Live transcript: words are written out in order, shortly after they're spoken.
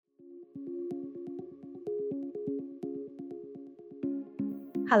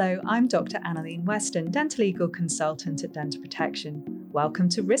Hello, I'm Dr. Annalene Weston, dental legal consultant at Dental Protection. Welcome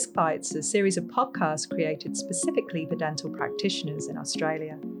to Risk Bites, a series of podcasts created specifically for dental practitioners in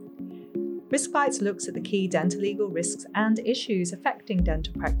Australia. Risk Bites looks at the key dental legal risks and issues affecting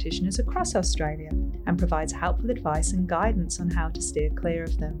dental practitioners across Australia and provides helpful advice and guidance on how to steer clear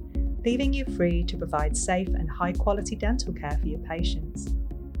of them, leaving you free to provide safe and high-quality dental care for your patients.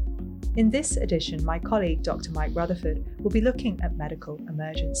 In this edition, my colleague, Dr. Mike Rutherford, will be looking at medical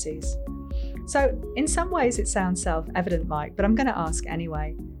emergencies. So, in some ways it sounds self-evident, Mike, but I'm going to ask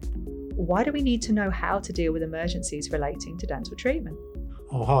anyway. Why do we need to know how to deal with emergencies relating to dental treatment?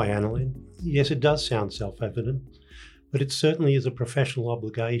 Oh, hi, Annalene. Yes, it does sound self-evident, but it certainly is a professional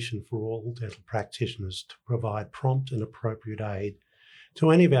obligation for all dental practitioners to provide prompt and appropriate aid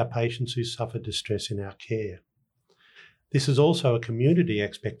to any of our patients who suffer distress in our care. This is also a community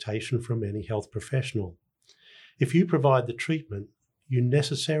expectation from any health professional. If you provide the treatment, you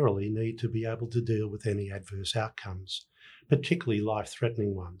necessarily need to be able to deal with any adverse outcomes, particularly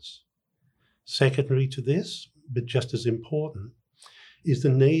life-threatening ones. Secondary to this, but just as important, is the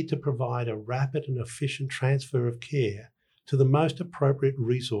need to provide a rapid and efficient transfer of care to the most appropriate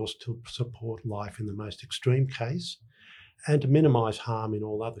resource to support life in the most extreme case and to minimise harm in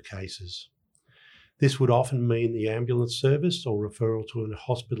all other cases. This would often mean the ambulance service or referral to a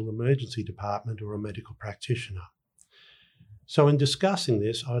hospital emergency department or a medical practitioner. So in discussing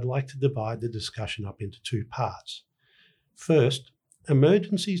this, I'd like to divide the discussion up into two parts. First,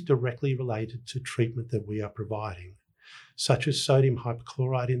 emergencies directly related to treatment that we are providing, such as sodium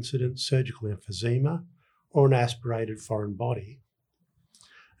hypochlorite incident, surgical emphysema, or an aspirated foreign body.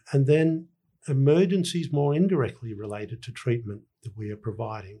 And then emergencies more indirectly related to treatment that we are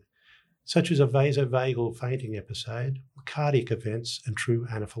providing, such as a vasovagal fainting episode, cardiac events, and true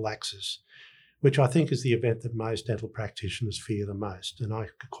anaphylaxis, which I think is the event that most dental practitioners fear the most, and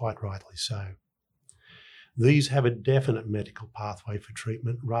quite rightly so. These have a definite medical pathway for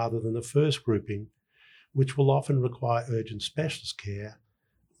treatment rather than the first grouping, which will often require urgent specialist care,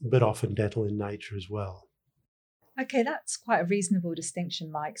 but often dental in nature as well. Okay, that's quite a reasonable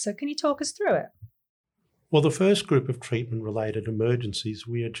distinction, Mike. So can you talk us through it? Well, the first group of treatment-related emergencies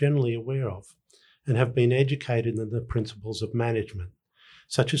we are generally aware of and have been educated in the principles of management,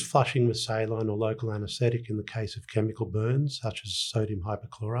 such as flushing with saline or local anaesthetic in the case of chemical burns, such as sodium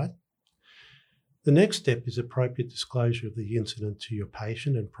hypochlorite. The next step is appropriate disclosure of the incident to your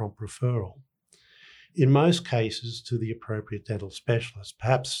patient and prompt referral. In most cases, to the appropriate dental specialist,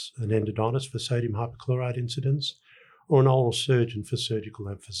 perhaps an endodontist for sodium hypochlorite incidents or an oral surgeon for surgical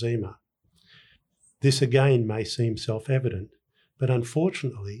emphysema. This again may seem self-evident, but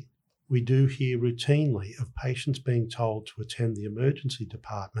unfortunately, we do hear routinely of patients being told to attend the emergency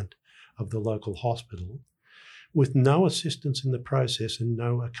department of the local hospital with no assistance in the process and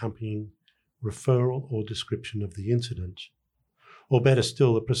no accompanying referral or description of the incident. Or better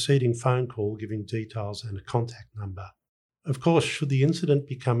still, a preceding phone call giving details and a contact number. Of course, should the incident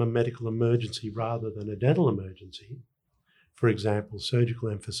become a medical emergency rather than a dental emergency, for example, surgical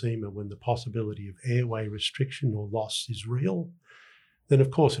emphysema when the possibility of airway restriction or loss is real, then of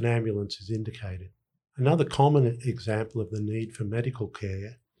course an ambulance is indicated. Another common example of the need for medical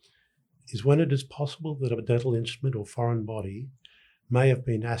care is when it is possible that a dental instrument or foreign body may have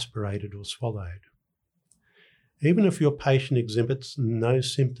been aspirated or swallowed. Even if your patient exhibits no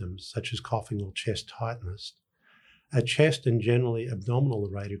symptoms such as coughing or chest tightness, a chest and generally abdominal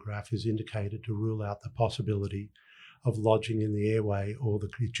radiograph is indicated to rule out the possibility of lodging in the airway or the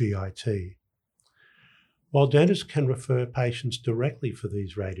GIT. While dentists can refer patients directly for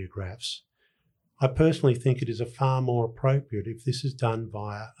these radiographs, I personally think it is far more appropriate if this is done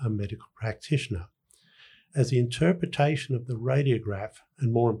via a medical practitioner, as the interpretation of the radiograph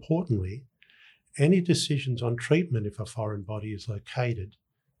and, more importantly, any decisions on treatment if a foreign body is located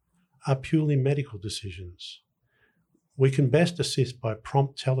are purely medical decisions. We can best assist by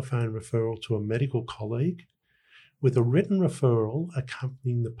prompt telephone referral to a medical colleague with a written referral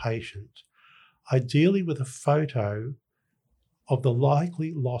accompanying the patient, ideally with a photo of the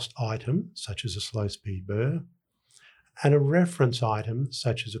likely lost item, such as a slow-speed burr, and a reference item,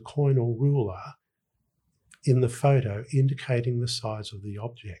 such as a coin or ruler, in the photo indicating the size of the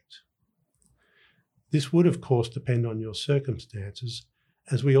object. This would, of course, depend on your circumstances,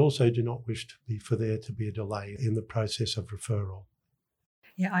 as we also do not wish for there to be a delay in the process of referral.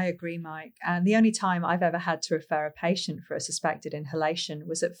 Yeah, I agree, Mike. And the only time I've ever had to refer a patient for a suspected inhalation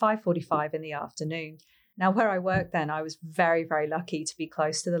was at 5:45 in the afternoon. Now, where I worked then, I was very, very lucky to be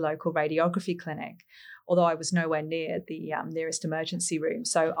close to the local radiography clinic, although I was nowhere near the nearest emergency room.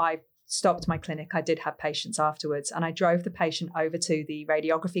 So I stopped my clinic, I did have patients afterwards, and I drove the patient over to the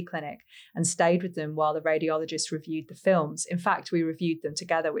radiography clinic and stayed with them while the radiologist reviewed the films. In fact, we reviewed them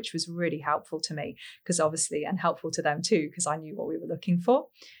together, which was really helpful to me because obviously, and helpful to them too, because I knew what we were looking for.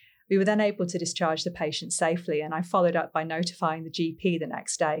 We were then able to discharge the patient safely, and I followed up by notifying the GP the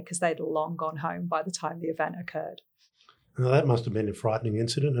next day because they'd long gone home by the time the event occurred. Now, that must have been a frightening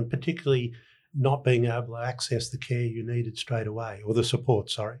incident, and particularly not being able to access the care you needed straight away, or the support,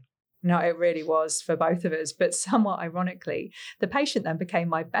 sorry. No, it really was for both of us. But somewhat ironically, the patient then became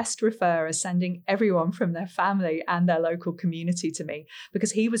my best referrer, sending everyone from their family and their local community to me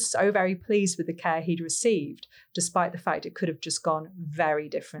because he was so very pleased with the care he'd received, despite the fact it could have just gone very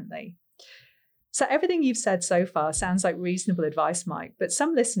differently. So everything you've said so far sounds like reasonable advice, Mike, but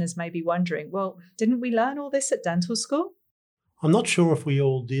some listeners may be wondering, well, didn't we learn all this at dental school? I'm not sure if we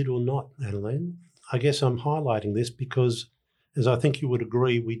all did or not, Annalene. I guess I'm highlighting this because, as I think you would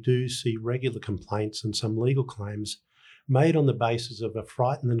agree, we do see regular complaints and some legal claims made on the basis of a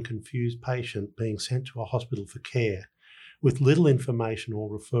frightened and confused patient being sent to a hospital for care with little information or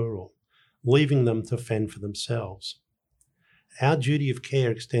referral, leaving them to fend for themselves. Our duty of care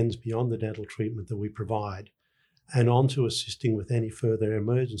extends beyond the dental treatment that we provide and on to assisting with any further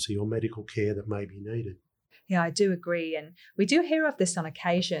emergency or medical care that may be needed. Yeah, I do agree. And we do hear of this on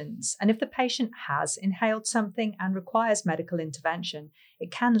occasions. And if the patient has inhaled something and requires medical intervention, it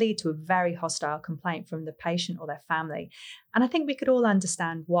can lead to a very hostile complaint from the patient or their family. And I think we could all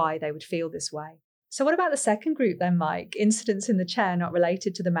understand why they would feel this way. So what about the second group then, Mike? Incidents in the chair not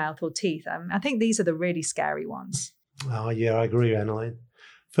related to the mouth or teeth. I think these are the really scary ones. Oh, yeah, I agree, Annalene.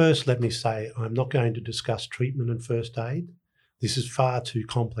 First, let me say I'm not going to discuss treatment and first aid. This is far too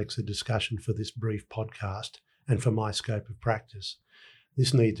complex a discussion for this brief podcast and for my scope of practice.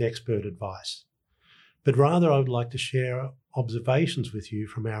 This needs expert advice. But rather, I would like to share observations with you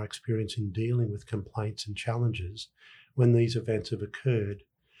from our experience in dealing with complaints and challenges when these events have occurred,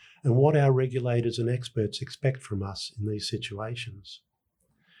 and what our regulators and experts expect from us in these situations.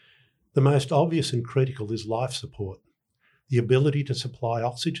 The most obvious and critical is life support, the ability to supply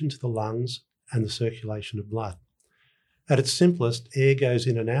oxygen to the lungs and the circulation of blood. At its simplest, air goes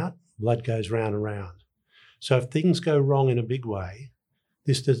in and out, blood goes round and round. So if things go wrong in a big way,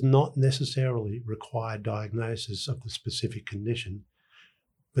 this does not necessarily require diagnosis of the specific condition,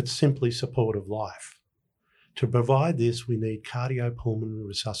 but simply support of life. To provide this, we need cardiopulmonary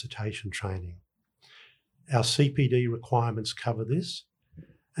resuscitation training. Our CPD requirements cover this,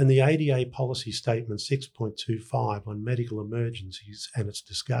 and the ADA Policy Statement 6.25 on medical emergencies and its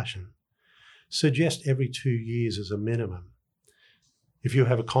discussion suggest every 2 years as a minimum. If you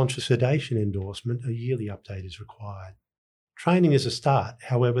have a conscious sedation endorsement, a yearly update is required. Training is a start.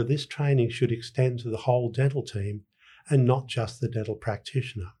 However, this training should extend to the whole dental team and not just the dental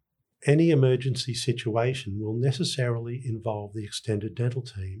practitioner. Any emergency situation will necessarily involve the extended dental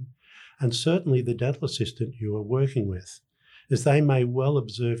team and certainly the dental assistant you are working with, as they may well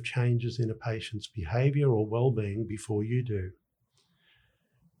observe changes in a patient's behaviour or well-being before you do.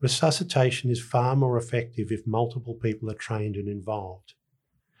 Resuscitation is far more effective if multiple people are trained and involved.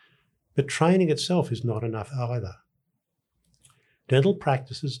 But training itself is not enough either. Dental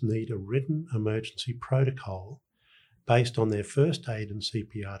practices need a written emergency protocol based on their first aid and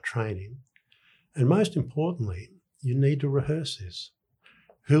CPR training. And most importantly, you need to rehearse this.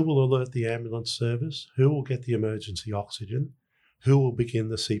 Who will alert the ambulance service? Who will get the emergency oxygen? Who will begin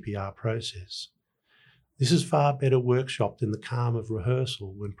the CPR process? This is far better workshopped in the calm of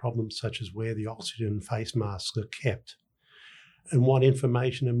rehearsal when problems such as where the oxygen and face masks are kept and what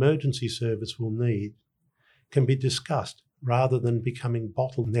information emergency service will need can be discussed rather than becoming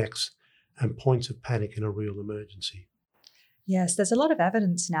bottlenecks and points of panic in a real emergency. Yes, there's a lot of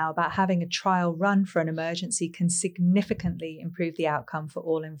evidence now about having a trial run for an emergency can significantly improve the outcome for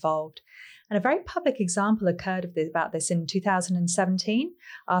all involved. And a very public example occurred about this in 2017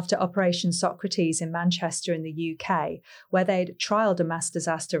 after Operation Socrates in Manchester in the UK, where they'd trialled a mass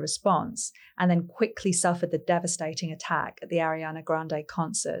disaster response and then quickly suffered the devastating attack at the Ariana Grande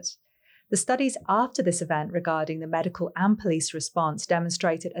concert. The studies after this event regarding the medical and police response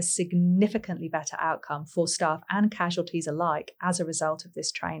demonstrated a significantly better outcome for staff and casualties alike as a result of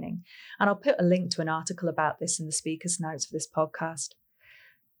this training. And I'll put a link to an article about this in the speaker's notes for this podcast.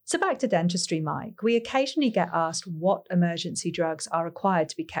 So back to dentistry, Mike. We occasionally get asked what emergency drugs are required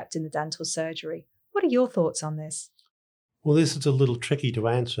to be kept in the dental surgery. What are your thoughts on this? Well, this is a little tricky to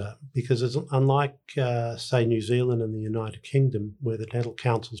answer because it's unlike, say, New Zealand and the United Kingdom, where the dental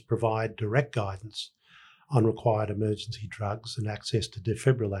councils provide direct guidance on required emergency drugs and access to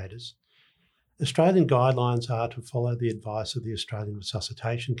defibrillators. Australian guidelines are to follow the advice of the Australian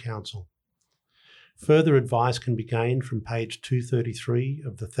Resuscitation Council. Further advice can be gained from page 233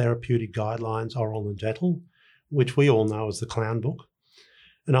 of the Therapeutic Guidelines Oral and Dental, which we all know as the Clown Book,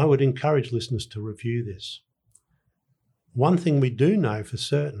 and I would encourage listeners to review this. One thing we do know for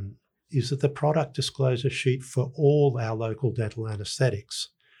certain is that the product disclosure sheet for all our local dental anaesthetics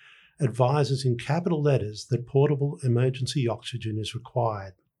advises in capital letters that portable emergency oxygen is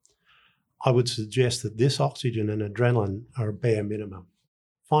required. I would suggest that this oxygen and adrenaline are a bare minimum.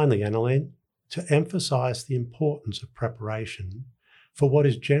 Finally, Annalene, to emphasise the importance of preparation for what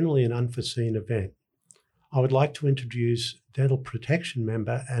is generally an unforeseen event, I would like to introduce Dental Protection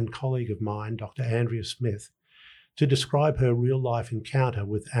member and colleague of mine, Dr. Andrea Smith, to describe her real-life encounter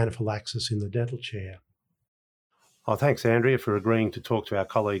with anaphylaxis in the dental chair. Oh, thanks, Andrea, for agreeing to talk to our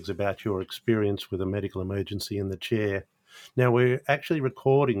colleagues about your experience with a medical emergency in the chair. Now, we're actually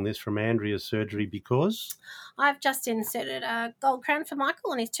recording this from Andrea's surgery because I've just inserted a gold crown for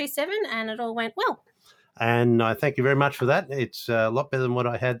Michael on his 2-7 and it all went well. And I thank you very much for that. It's a lot better than what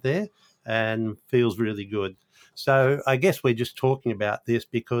I had there and feels really good. So I guess we're just talking about this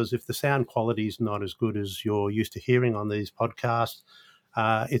because if the sound quality is not as good as you're used to hearing on these podcasts,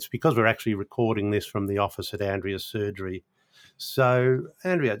 it's because we're actually recording this from the office at Andrea's surgery. So,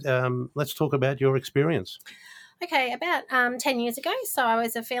 Andrea, let's talk about your experience. Okay, about 10 years ago, so I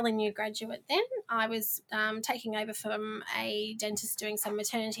was a fairly new graduate then. I was taking over from a dentist doing some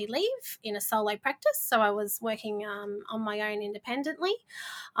maternity leave in a solo practice, so I was working on my own independently.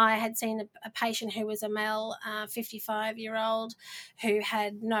 I had seen a patient who was a male 55-year-old who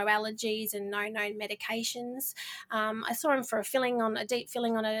had no allergies and no known medications. I saw him for a deep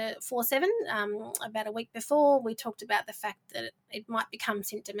filling on a 4-7 about a week before. We talked about the fact that it might become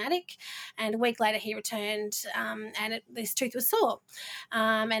symptomatic, and a week later he returned and this tooth was sore.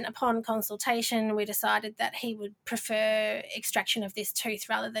 And upon consultation, we decided that he would prefer extraction of this tooth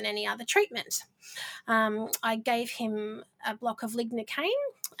rather than any other treatment. I gave him a block of lignocaine,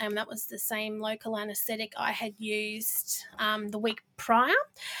 and that was the same local anaesthetic I had used the week prior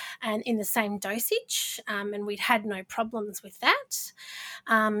and in the same dosage, and we'd had no problems with that.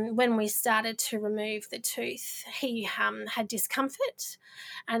 When we started to remove the tooth, he had discomfort,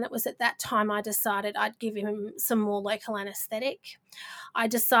 and it was at that time I decided I'd give him some more local anaesthetic. I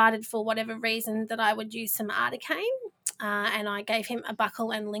decided for whatever reason that I would use some articaine, and I gave him a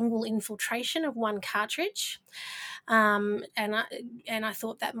buccal and lingual infiltration of 1 cartridge. And I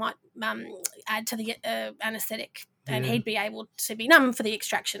thought that might add to the anaesthetic, and he'd be able to be numb for the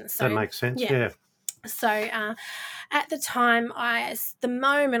extraction. So that makes sense, yeah. So at the time, the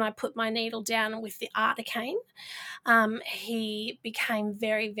moment I put my needle down with the articaine, he became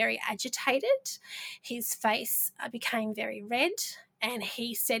very, very agitated. His face became very red, and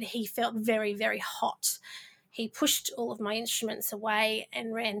he said he felt very, very hot. He pushed all of my instruments away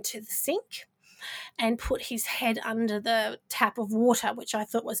and ran to the sink and put his head under the tap of water, which I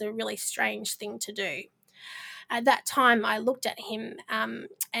thought was a really strange thing to do. At that time, I looked at him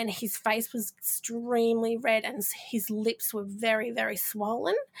and his face was extremely red and his lips were very, very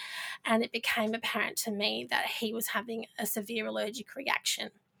swollen, and it became apparent to me that he was having a severe allergic reaction.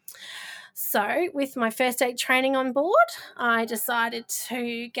 So with my first aid training on board, I decided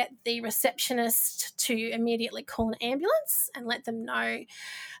to get the receptionist to immediately call an ambulance and let them know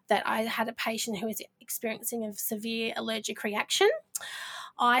that I had a patient who was experiencing a severe allergic reaction.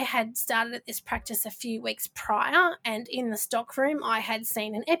 I had started at this practice a few weeks prior, and in the stock room I had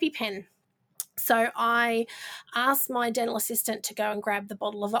seen an EpiPen. So I asked my dental assistant to go and grab the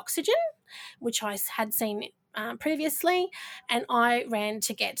bottle of oxygen, which I had seen previously, and I ran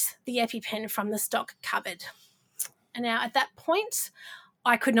to get the EpiPen from the stock cupboard. And now at that point,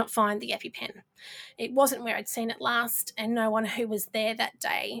 I could not find the EpiPen. It wasn't where I'd seen it last, and no one who was there that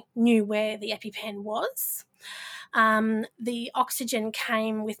day knew where the EpiPen was. The oxygen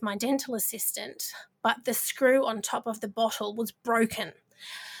came with my dental assistant, but the screw on top of the bottle was broken,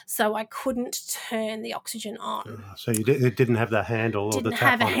 so I couldn't turn the oxygen on. So it didn't have the handle or the tap on it? Didn't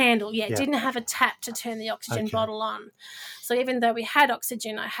have a handle, it didn't have a tap to turn the oxygen bottle on. So even though we had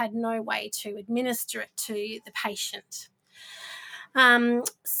oxygen, I had no way to administer it to the patient.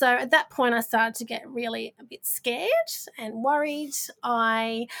 So at that point I started to get really a bit scared and worried.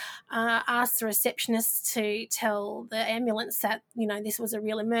 I asked the receptionist to tell the ambulance that, this was a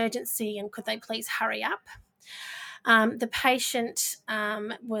real emergency and could they please hurry up. The patient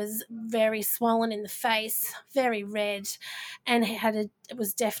was very swollen in the face, very red, and it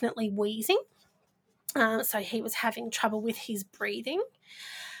was definitely wheezing. So he was having trouble with his breathing.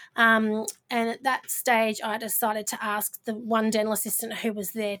 And at that stage, I decided to ask the one dental assistant who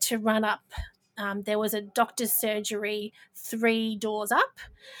was there to run up there was a doctor's surgery 3 doors up,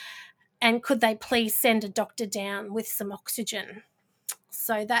 and could they please send a doctor down with some oxygen?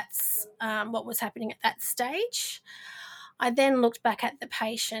 So that's what was happening at that stage. I then looked back at the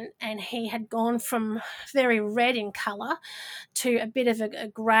patient, and he had gone from very red in colour to a bit of a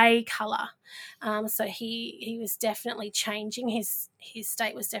grey colour. So he was definitely changing. His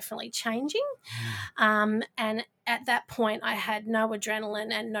state was definitely changing. And at that point, I had no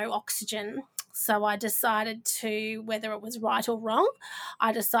adrenaline and no oxygen. So I decided to, whether it was right or wrong,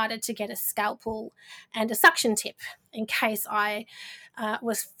 I decided to get a scalpel and a suction tip in case I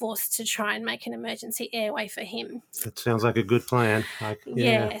was forced to try and make an emergency airway for him. That sounds like a good plan.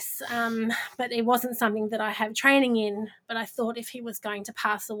 Yes, but it wasn't something that I have training in, but I thought if he was going to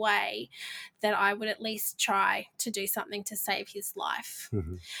pass away, that I would at least try to do something to save his life.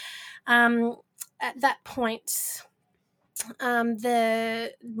 Mm-hmm. At that point,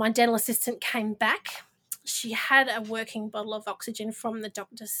 my dental assistant came back. She had a working bottle of oxygen from the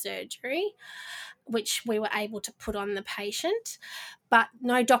doctor's surgery, which we were able to put on the patient, but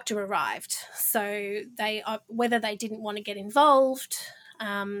no doctor arrived. So they, whether they didn't want to get involved,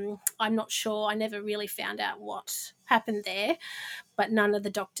 I'm not sure. I never really found out what happened there, but none of the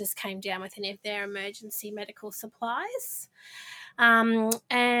doctors came down with any of their emergency medical supplies.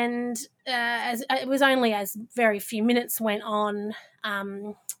 And as it was only as very few minutes went on,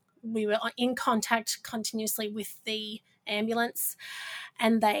 we were in contact continuously with the ambulance,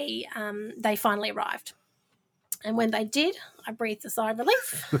 and they finally arrived. And when they did, I breathed a sigh of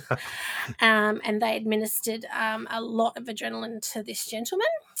relief. And they administered a lot of adrenaline to this gentleman,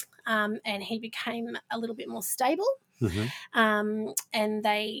 and he became a little bit more stable. Mm-hmm. And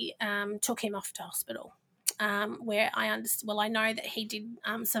they took him off to hospital. Where I know that he did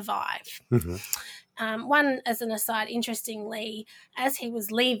survive. Mm-hmm. One, as an aside, interestingly, as he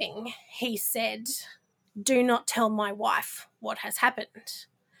was leaving, he said, "Do not tell my wife what has happened.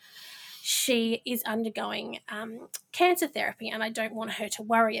 She is undergoing cancer therapy, and I don't want her to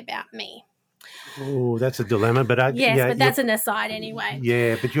worry about me." Oh, that's a dilemma. But but that's an aside anyway.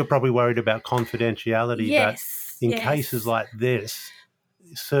 Yeah, but you're probably worried about confidentiality. Yes. But in cases like this,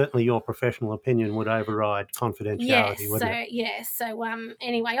 certainly your professional opinion would override confidentiality, wouldn't it? Yes. So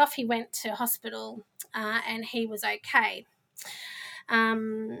anyway, off he went to hospital, and he was okay.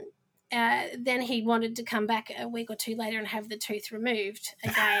 Then he wanted to come back a week or two later and have the tooth removed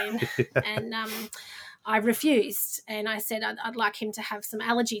again. And I refused, and I said I'd like him to have some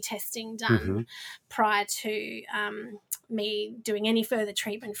allergy testing done prior to me doing any further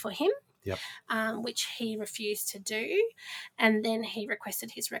treatment for him. Yep. Which he refused to do, and then he requested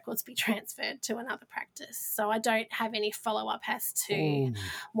his records be transferred to another practice. So I don't have any follow-up as to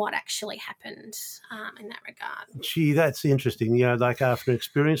what actually happened in that regard. Gee, that's interesting. Like after an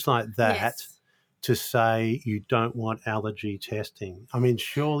experience like that, to say you don't want allergy testing. I mean,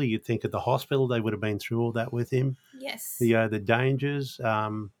 surely you'd think at the hospital they would have been through all that with him. Yes. The dangers.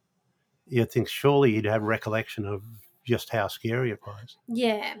 You'd think surely he'd have recollection of just how scary it was.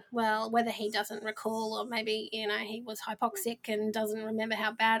 Yeah, well, whether he doesn't recall, or maybe, he was hypoxic and doesn't remember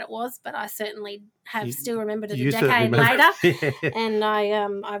how bad it was, but I certainly still remembered it a decade later. And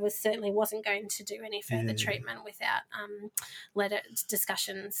I certainly wasn't going to do any further treatment without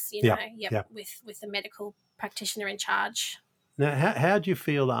discussions, with the medical practitioner in charge. Now, how did you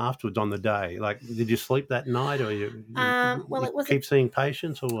feel afterwards on the day? Like, did you sleep that night, or you keep seeing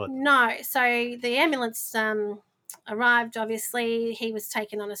patients, or what? No, so the ambulance arrived. Obviously, he was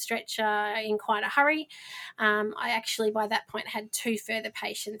taken on a stretcher in quite a hurry. I actually, by that point, had 2 further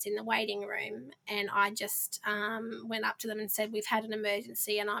patients in the waiting room, and I just went up to them and said, "We've had an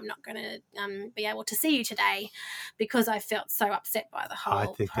emergency, and I'm not going to be able to see you today," because I felt so upset by the whole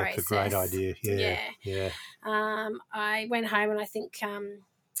process. I think that's a great idea. Yeah. I went home, and I think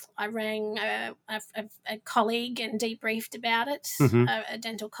I rang a colleague and debriefed about it, a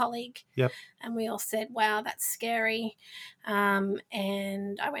dental colleague. Yep. And we all said, "Wow, that's scary."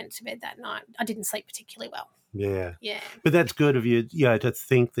 And I went to bed that night. I didn't sleep particularly well. Yeah. Yeah. But that's good of you, to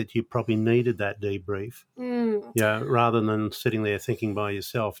think that you probably needed that debrief. Yeah, rather than sitting there thinking by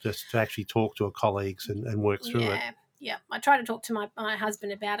yourself, just to actually talk to colleagues and work through it. Yeah, I tried to talk to my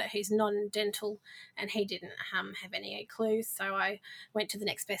husband about it, who's non-dental, and he didn't have any clue. So I went to the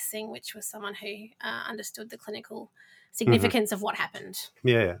next best thing, which was someone who understood the clinical significance of what happened.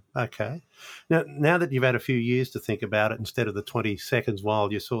 Yeah, okay. Now that you've had a few years to think about it, instead of the 20 seconds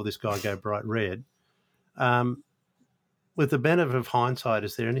while you saw this guy go bright red, with the benefit of hindsight,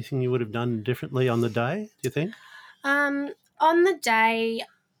 is there anything you would have done differently on the day, do you think? On the day,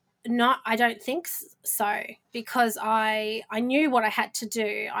 No, I don't think so, because I knew what I had to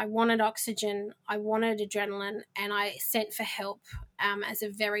do. I wanted oxygen, I wanted adrenaline, and I sent for help as a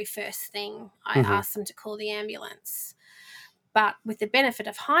very first thing. I asked them to call the ambulance. But with the benefit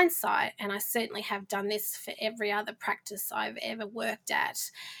of hindsight, and I certainly have done this for every other practice I've ever worked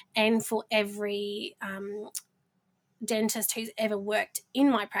at, and for every dentist who's ever worked in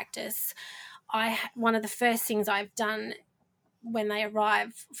my practice, one of the first things I've done when they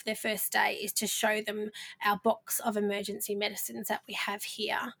arrive for their first day is to show them our box of emergency medicines that we have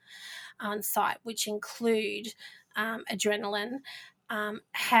here on site, which include adrenaline,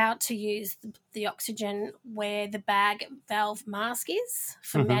 how to use the oxygen, where the bag valve mask is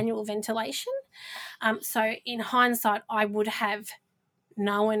for manual ventilation. So in hindsight, I would have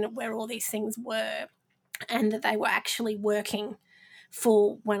known where all these things were and that they were actually working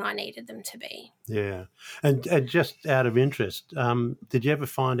for when I needed them to be. Yeah. And just out of interest, did you ever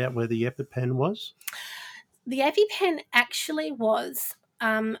find out where the EpiPen was? The EpiPen actually was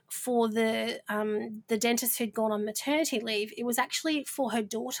for the dentist who'd gone on maternity leave. It was actually for her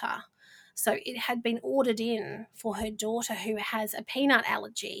daughter. So it had been ordered in for her daughter who has a peanut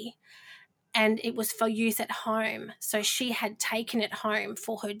allergy, and it was for use at home. So she had taken it home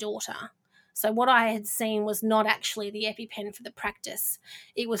for her daughter. So what I had seen was not actually the EpiPen for the practice.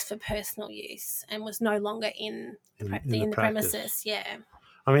 It was for personal use and was no longer in the premises. Yeah.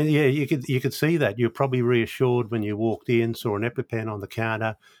 I mean, yeah, you could see that. You're probably reassured when you walked in, saw an EpiPen on the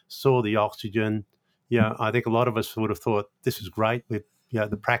counter, saw the oxygen. Yeah, I think a lot of us would have thought this is great.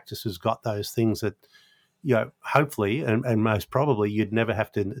 The practice has got those things that, hopefully and most probably you'd never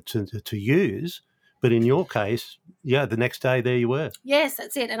have to use. But in your case, the next day there you were. Yes,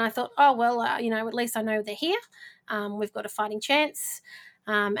 that's it. And I thought, oh, well, at least I know they're here. We've got a fighting chance,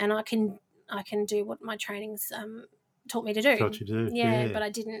 and I can do what my training's taught me to do. Taught you to do. Yeah, but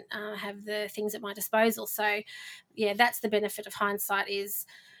I didn't have the things at my disposal. So, yeah, that's the benefit of hindsight, is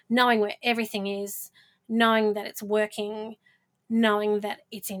knowing where everything is, knowing that it's working, knowing that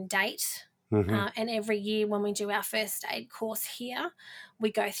it's in date. And every year when we do our first aid course here,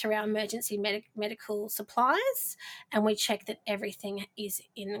 we go through our emergency medical supplies and we check that everything is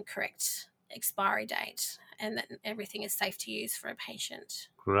in the correct expiry date and that everything is safe to use for a patient.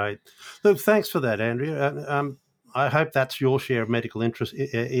 Great. Look, thanks for that, Andrea. I hope that's your share of medical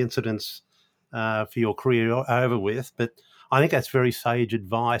incidents for your career over with. But I think that's very sage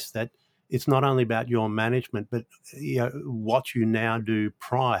advice, that it's not only about your management, but what you now do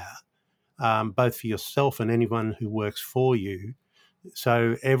prior. Both for yourself and anyone who works for you,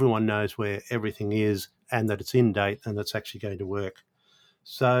 so everyone knows where everything is and that it's in date and it's actually going to work.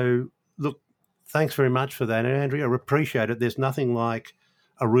 So, look, thanks very much for that, Andrea. I appreciate it. There's nothing like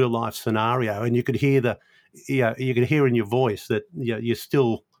a real life scenario, and you could hear you could hear in your voice that you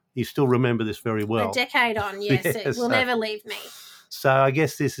still remember this very well. A decade on, yes, it will never leave me. So I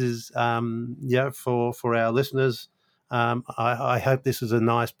guess this is for our listeners. I hope this is a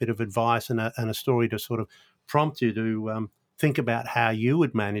nice bit of advice and a story to sort of prompt you to think about how you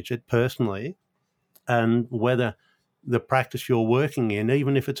would manage it personally, and whether the practice you're working in,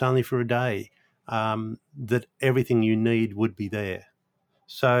 even if it's only for a day, that everything you need would be there.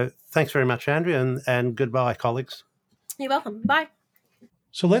 So thanks very much, Andrea, and goodbye, colleagues. You're welcome. Bye.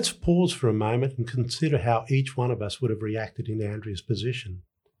 So let's pause for a moment and consider how each one of us would have reacted in Andrea's position.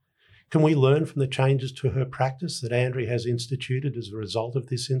 Can we learn from the changes to her practice that Andrea has instituted as a result of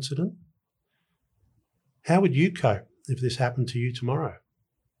this incident? How would you cope if this happened to you tomorrow?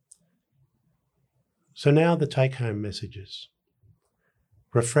 So now the take-home messages.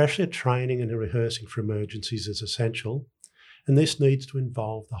 Refresher training and rehearsing for emergencies is essential, and this needs to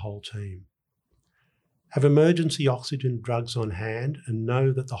involve the whole team. Have emergency oxygen drugs on hand and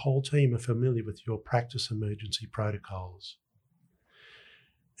know that the whole team are familiar with your practice emergency protocols.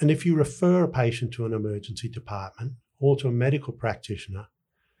 And if you refer a patient to an emergency department or to a medical practitioner,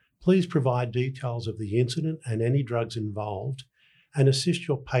 please provide details of the incident and any drugs involved, and assist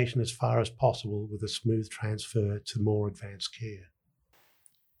your patient as far as possible with a smooth transfer to more advanced care.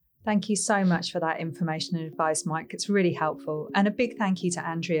 Thank you so much for that information and advice, Mike. It's really helpful. And a big thank you to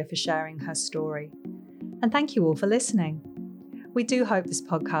Andrea for sharing her story. And thank you all for listening. We do hope this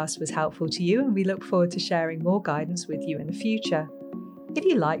podcast was helpful to you, and we look forward to sharing more guidance with you in the future. If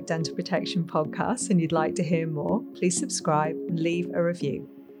you like Dental Protection podcasts and you'd like to hear more, please subscribe and leave a review.